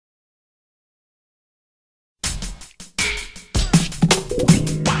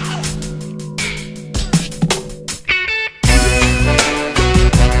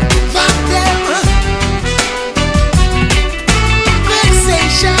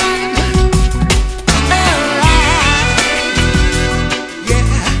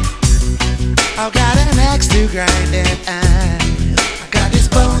grind and I got this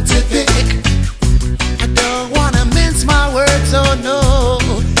bone to pick. I don't wanna mince my words, oh no,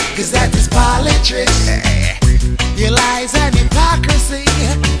 cause that is politics. Your lies and hypocrisy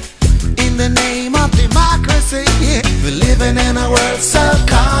in the name of democracy. We're living in a world so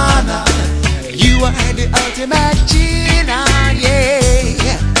carnal. You are the ultimate genius,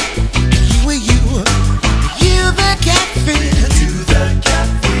 yeah. You are you the catfish. You the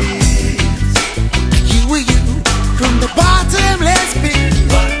catfish. You are you from the bottomless pit.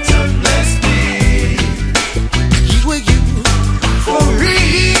 Bottomless pit. You are you for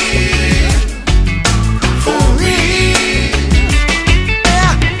real. For real.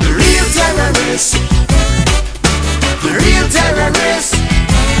 Yeah. The real terrorist. The real terrorist.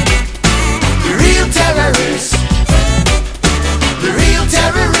 The real terrorist. The real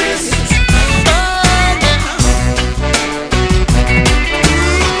terrorist.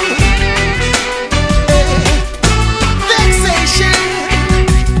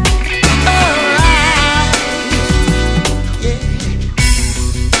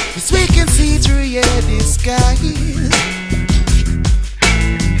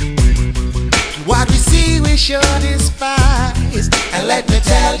 What we see we sure despise. And let me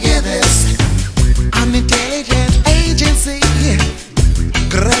tell you this, I'm an intelligence agency.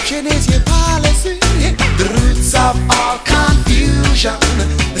 Corruption is your policy. The roots of all confusion.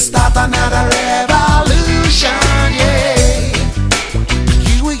 The start another revolution, yeah.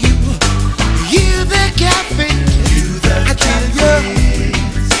 You are you the catfish. You the I tell you,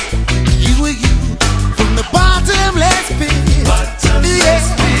 you are you from the bottomless pit. Bottomless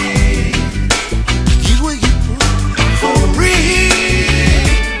pit.